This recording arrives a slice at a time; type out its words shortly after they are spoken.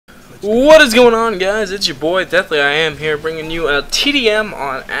What is going on, guys? It's your boy Deathly. I am here bringing you a TDM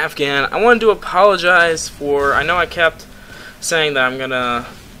on Afghan. I wanted to apologize for, I know I kept saying that I'm gonna,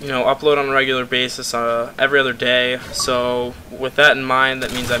 upload on a regular basis every other day. So with that in mind,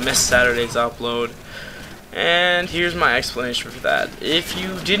 that means I missed Saturday's upload. And here's my explanation for that. If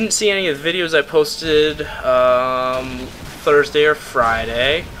you didn't see any of the videos I posted Thursday or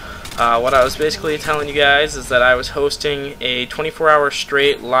Friday, what I was basically telling you guys is that I was hosting a 24-hour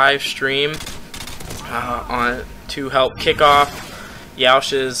straight live stream to help kick off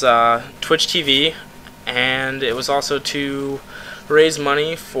Yaush's Twitch TV, and it was also to raise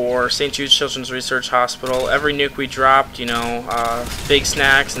money for St. Jude's Children's Research Hospital. Every nuke we dropped, Big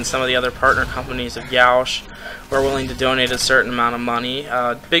Snacks and some of the other partner companies of Yaush were willing to donate a certain amount of money.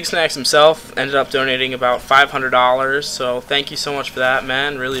 Big Snacks himself ended up donating about $500, so thank you so much for that,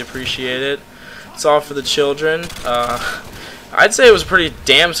 man. Really appreciate it. It's all for the children. I'd say it was a pretty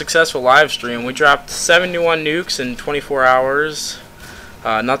damn successful live stream. We dropped 71 nukes in 24 hours.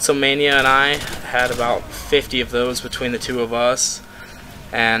 Nutsomania and I had about 50 of those between the two of us,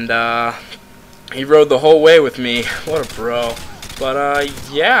 and he rode the whole way with me. What a bro.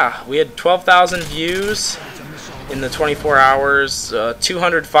 But yeah, we had 12,000 views in the 24 hours,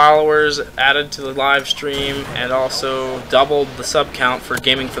 200 followers added to the live stream, and also doubled the sub count for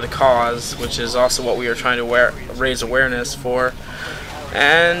Gaming for the Cause, which is also what we are trying to raise awareness for.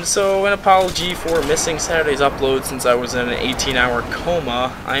 And so, an apology for missing Saturday's upload since I was in an 18-hour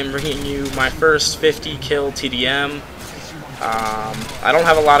coma. I am bringing you my first 50-kill TDM. I don't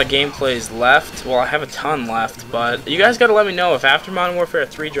have a lot of gameplays left. Well, I have a ton left, but you guys gotta let me know if after Modern Warfare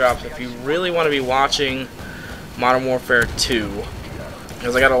 3 drops, if you really want to be watching Modern Warfare 2.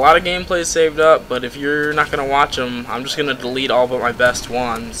 Because I got a lot of gameplays saved up, but if you're not gonna watch them, I'm just gonna delete all but my best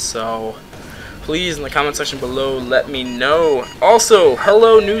ones, so please, in the comment section below, let me know. Also,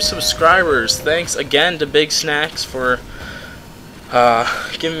 hello new subscribers. Thanks again to Big Snacks for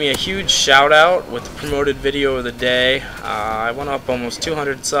giving me a huge shout out with the promoted video of the day. I went up almost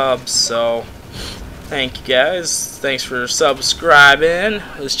 200 subs, so thank you guys. Thanks for subscribing.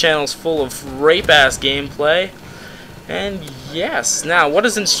 This channel's full of rape-ass gameplay. And yes, now what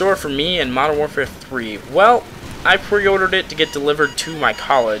is in store for me in Modern Warfare 3? Well, I pre-ordered it to get delivered to my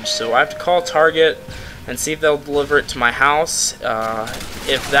college, so I have to call Target and see if they'll deliver it to my house.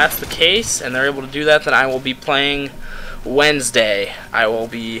 If that's the case and they're able to do that, then I will be playing Wednesday. I will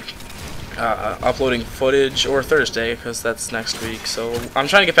be uploading footage, or Thursday, because that's next week. So I'm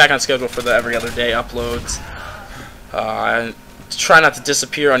trying to get back on schedule for the every other day uploads. I try not to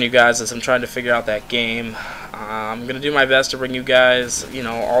disappear on you guys as I'm trying to figure out that game. I'm going to do my best to bring you guys,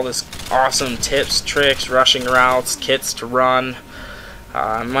 all this awesome tips, tricks, rushing routes, kits to run.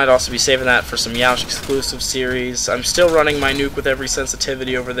 I might also be saving that for some Yaush exclusive series. I'm still running my nuke with every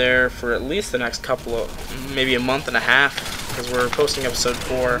sensitivity over there for at least the next couple of, maybe a month and a half, because we're posting episode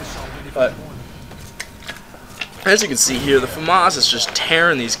 4. But as you can see here, the FAMAS is just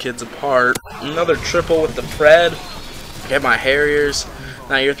tearing these kids apart. Another triple with the Pred. Get my Harriers.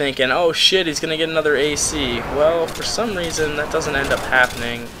 Now you're thinking, oh shit, he's gonna get another AC. Well, for some reason that doesn't end up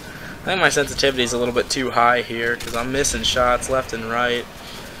happening. I think my sensitivity is a little bit too high here because I'm missing shots left and right.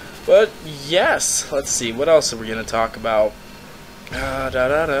 But yes, let's see, what else are we gonna talk about?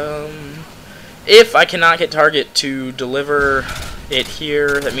 If I cannot get Target to deliver it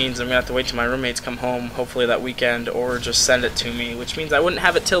here, that means I'm gonna have to wait till my roommates come home, hopefully that weekend, or just send it to me, which means I wouldn't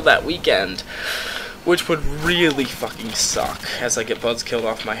have it till that weekend, which would really fucking suck as I get buds killed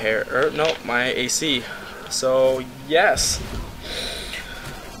off my hair, or no, my AC. So yes.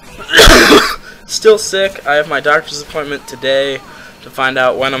 Still sick. I have my doctor's appointment today to find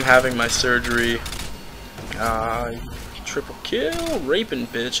out when I'm having my surgery. Triple kill, raping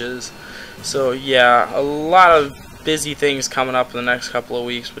bitches. So yeah, a lot of busy things coming up in the next couple of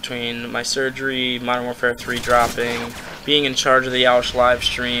weeks between my surgery, Modern Warfare 3 dropping, being in charge of the Yaush live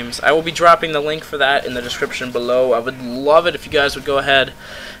streams. I will be dropping the link for that in the description below. I would love it if you guys would go ahead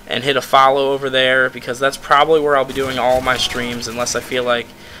and hit a follow over there, because that's probably where I'll be doing all my streams, unless I feel like,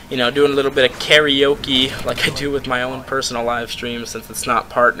 doing a little bit of karaoke like I do with my own personal live streams, since it's not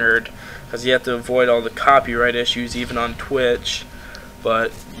partnered, because you have to avoid all the copyright issues even on Twitch.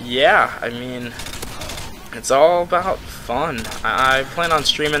 But yeah, I mean, it's all about fun. I plan on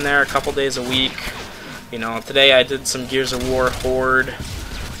streaming there a couple days a week. Today I did some Gears of War Horde.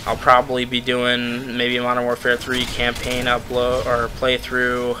 I'll probably be doing maybe a Modern Warfare 3 campaign upload or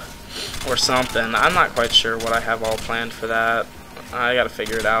playthrough or something. I'm not quite sure what I have all planned for that. I gotta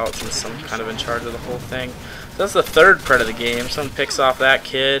figure it out since I'm kind of in charge of the whole thing. So that's the third pred of the game. Someone picks off that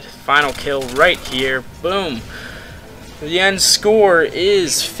kid. Final kill right here. Boom. The end score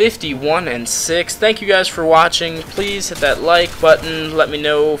is 51-6. Thank you guys for watching. Please hit that like button. Let me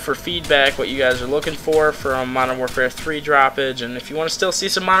know for feedback what you guys are looking for from Modern Warfare 3 droppage, and if you want to still see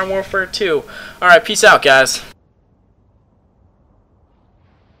some Modern Warfare 2. Alright, peace out, guys.